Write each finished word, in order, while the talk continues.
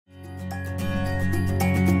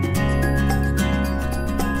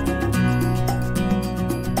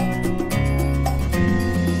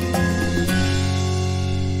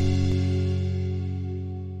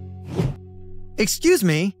Excuse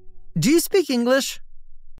me, do you speak English?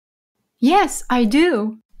 Yes, I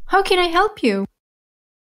do. How can I help you?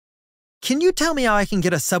 Can you tell me how I can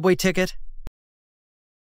get a subway ticket?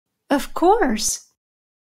 Of course.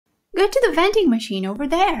 Go to the vending machine over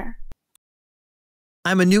there.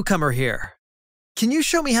 I'm a newcomer here. Can you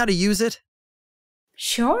show me how to use it?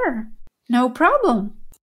 Sure, no problem.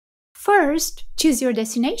 First, choose your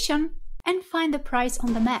destination and find the price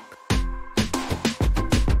on the map.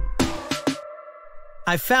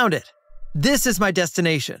 I found it. This is my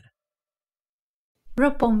destination.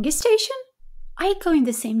 Roppongi Station? I go in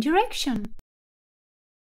the same direction.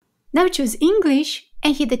 Now choose English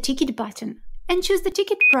and hit the ticket button and choose the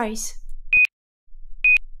ticket price.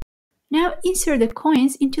 Now insert the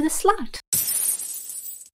coins into the slot.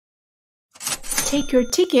 Take your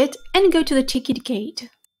ticket and go to the ticket gate.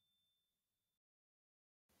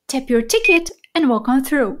 Tap your ticket and walk on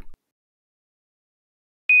through.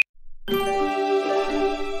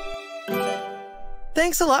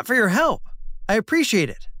 Thanks a lot for your help. I appreciate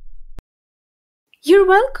it. You're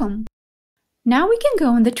welcome. Now we can go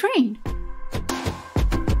on the train.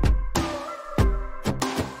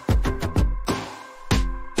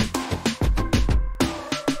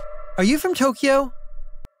 Are you from Tokyo?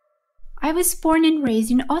 I was born and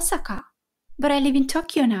raised in Osaka, but I live in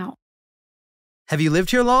Tokyo now. Have you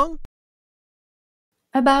lived here long?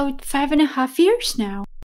 About 5.5 years now.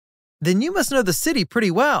 Then you must know the city pretty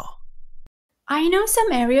well. I know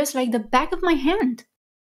some areas like the back of my hand.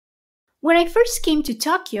 When I first came to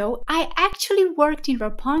Tokyo, I actually worked in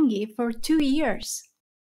Roppongi for 2 years.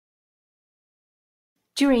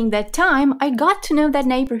 During that time, I got to know that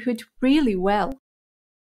neighborhood really well.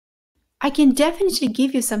 I can definitely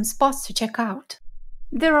give you some spots to check out.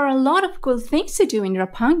 There are a lot of cool things to do in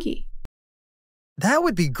Roppongi. That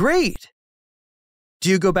would be great. Do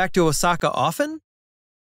you go back to Osaka often?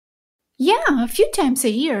 Yeah, a few times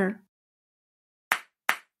a year.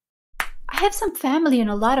 I have some family and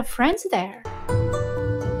a lot of friends there.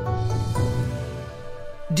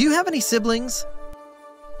 Do you have any siblings?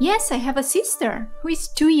 Yes, I have a sister who is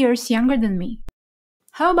 2 years younger than me.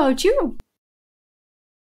 How about you?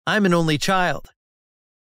 I'm an only child.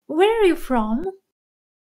 Where are you from?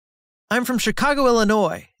 I'm from Chicago,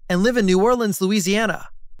 Illinois, and live in New Orleans, Louisiana.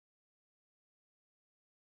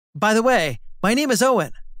 By the way, my name is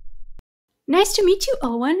Owen. Nice to meet you,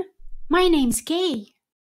 Owen. My name's Kay.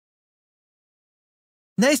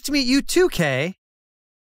 Nice to meet you too, Kay.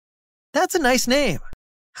 That's a nice name.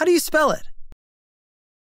 How do you spell it?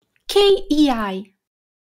 Kei.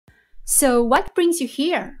 So, what brings you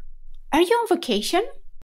here? Are you on vacation?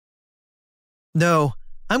 No,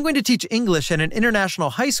 I'm going to teach English at an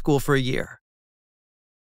international high school for a year.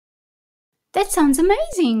 That sounds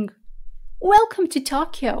amazing. Welcome to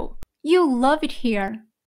Tokyo. You'll love it here.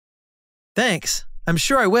 Thanks. I'm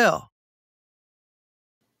sure I will.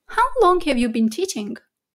 How long have you been teaching?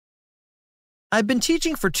 I've been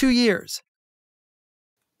teaching for 2 years.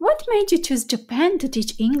 What made you choose Japan to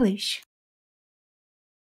teach English?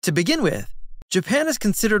 To begin with, Japan is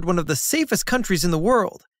considered one of the safest countries in the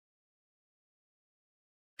world.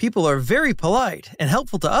 People are very polite and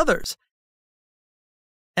helpful to others.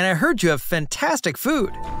 And I heard you have fantastic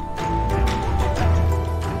food.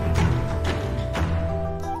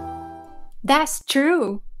 That's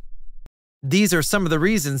true. These are some of the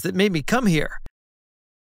reasons that made me come here.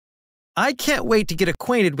 I can't wait to get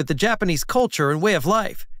acquainted with the Japanese culture and way of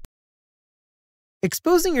life.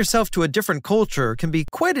 Exposing yourself to a different culture can be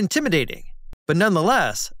quite intimidating, but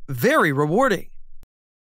nonetheless, very rewarding.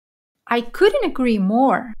 I couldn't agree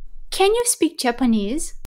more. Can you speak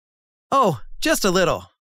Japanese? Oh, just a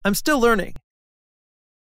little. I'm still learning.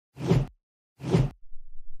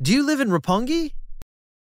 Do you live in Roppongi?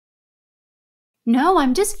 No,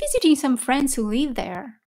 I'm just visiting some friends who live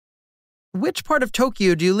there. Which part of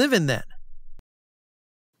Tokyo do you live in then?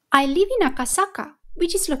 I live in Akasaka,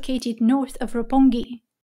 which is located north of Roppongi.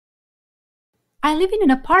 I live in an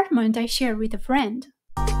apartment I share with a friend.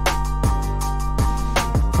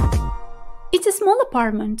 It's a small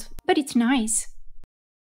apartment, but it's nice.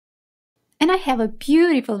 And I have a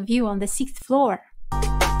beautiful view on the 6th floor.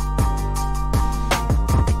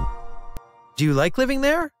 Do you like living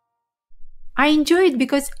there? I enjoy it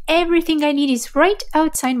because everything I need is right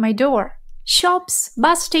outside my door. Shops,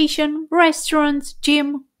 bus station, restaurants,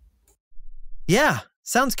 gym. Yeah,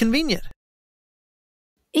 sounds convenient.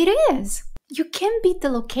 It is. You can't beat the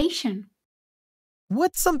location.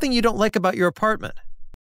 What's something you don't like about your apartment?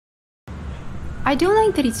 I don't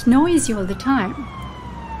like that it's noisy all the time.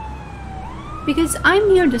 Because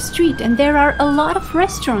I'm near the street and there are a lot of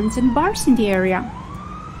restaurants and bars in the area.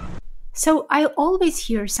 so I always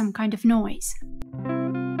hear some kind of noise.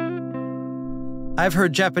 I've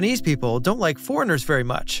heard Japanese people don't like foreigners very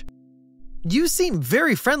much. You seem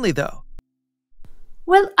very friendly, though.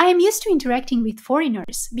 Well, I am used to interacting with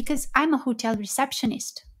foreigners because I'm a hotel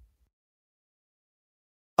receptionist.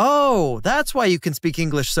 Oh, that's why you can speak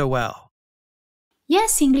English so well.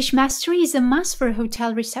 Yes, English mastery is a must for a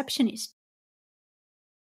hotel receptionist.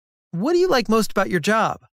 What do you like most about your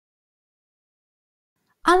job?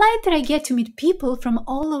 I like that I get to meet people from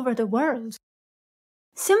all over the world.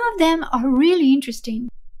 Some of them are really interesting.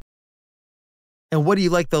 And what do you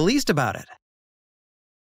like the least about it?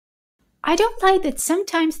 I don't like that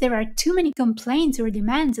sometimes there are too many complaints or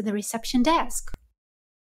demands at the reception desk.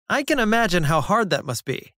 I can imagine how hard that must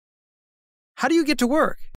be. How do you get to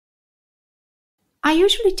work? I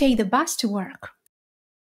usually take the bus to work.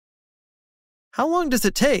 How long does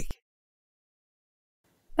it take?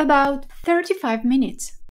 About 35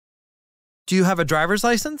 minutes. Do you have a driver's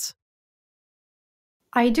license?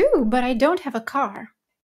 I do, but I don't have a car.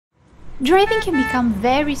 Driving can become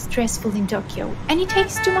very stressful in Tokyo, and it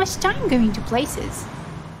takes too much time going to places.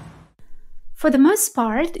 For the most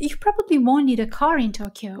part, you probably won't need a car in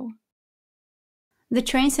Tokyo. The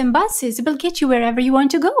trains and buses will get you wherever you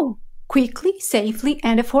want to go, quickly, safely,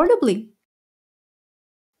 and affordably.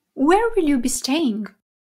 Where will you be staying?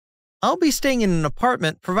 I'll be staying in an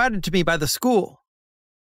apartment provided to me by the school.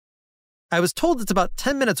 I was told it's about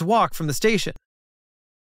 10 minutes walk from the station.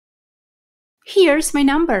 Here's my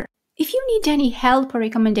number. If you need any help or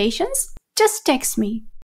recommendations, just text me.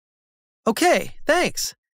 Okay,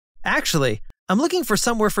 thanks. Actually, I'm looking for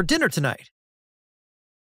somewhere for dinner tonight.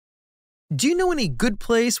 Do you know any good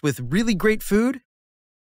place with really great food?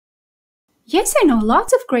 Yes, I know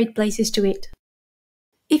lots of great places to eat.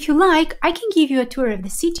 If you like, I can give you a tour of the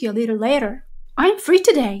city a little later. I'm free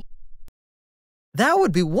today. That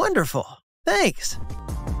would be wonderful. Thanks.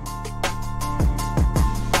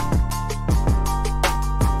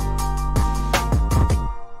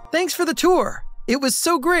 Thanks for the tour. It was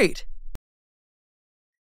so great.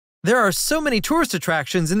 There are so many tourist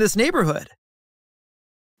attractions in this neighborhood.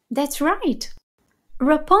 That's right.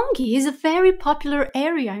 Roppongi is a very popular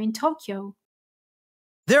area in Tokyo.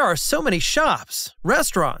 There are so many shops,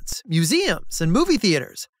 restaurants, museums, and movie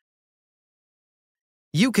theaters.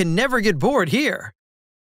 You can never get bored here.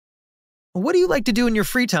 What do you like to do in your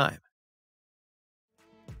free time?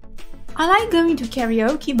 I like going to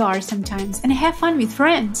karaoke bars sometimes and have fun with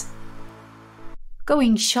friends.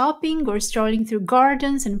 Going shopping or strolling through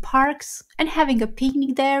gardens and parks and having a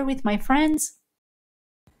picnic there with my friends.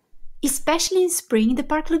 Especially in spring, the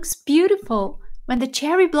park looks beautiful when the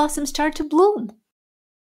cherry blossoms start to bloom.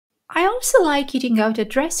 I also like eating out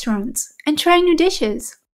at restaurants and trying new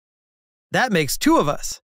dishes. That makes two of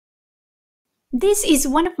us. This is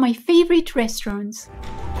one of my favorite restaurants.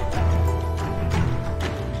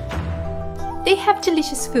 They have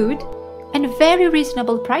delicious food and very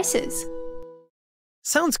reasonable prices.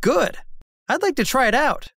 Sounds good. I'd like to try it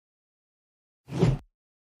out.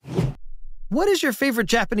 What is your favorite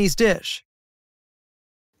Japanese dish?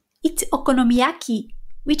 It's okonomiyaki,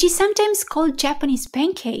 which is sometimes called Japanese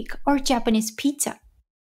pancake or Japanese pizza.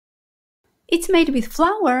 It's made with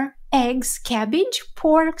flour, eggs, cabbage,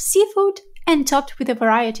 pork, seafood, and topped with a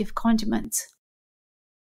variety of condiments.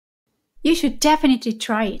 You should definitely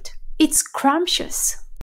try it. It's scrumptious.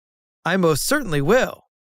 I most certainly will.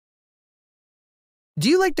 Do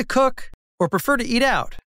you like to cook or prefer to eat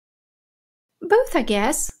out? Both, I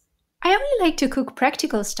guess. I only like to cook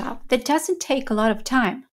practical stuff that doesn't take a lot of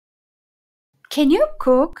time. Can you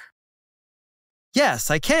cook? Yes,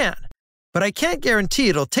 I can, but I can't guarantee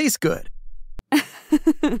it'll taste good.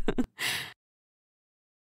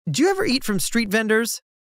 Do you ever eat from street vendors?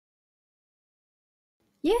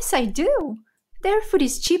 Yes, I do. Their food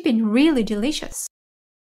is cheap and really delicious.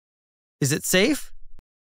 Is it safe?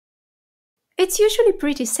 It's usually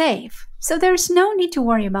pretty safe, so there's no need to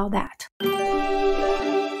worry about that.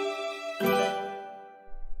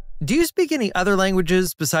 Do you speak any other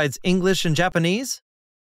languages besides English and Japanese?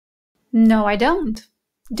 No, I don't.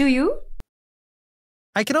 Do you?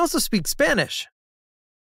 I can also speak Spanish.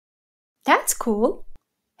 That's cool.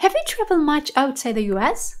 Have you traveled much outside the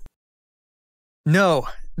US? No,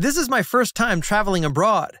 this is my first time traveling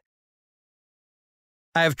abroad.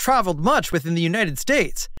 I have traveled much within the United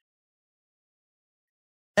States.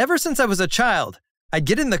 Ever since I was a child, I'd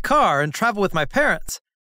get in the car and travel with my parents.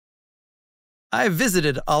 I've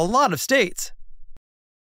visited a lot of states.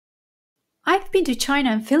 I've been to China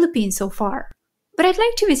and Philippines so far, but I'd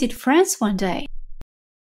like to visit France one day.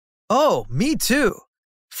 Oh, me too.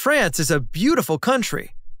 France is a beautiful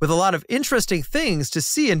country, with a lot of interesting things to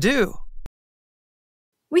see and do.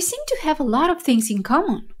 We seem to have a lot of things in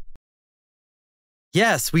common.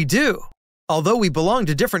 Yes, we do, although we belong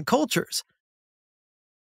to different cultures.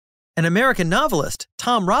 An American novelist,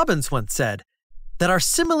 Tom Robbins, once said that our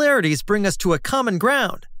similarities bring us to a common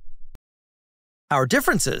ground. Our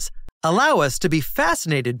differences allow us to be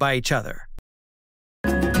fascinated by each other.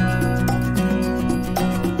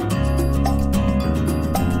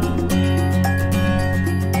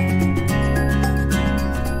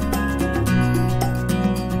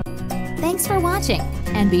 Thanks for watching,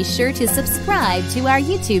 and be sure to subscribe to our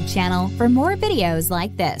YouTube channel for more videos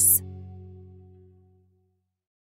like this.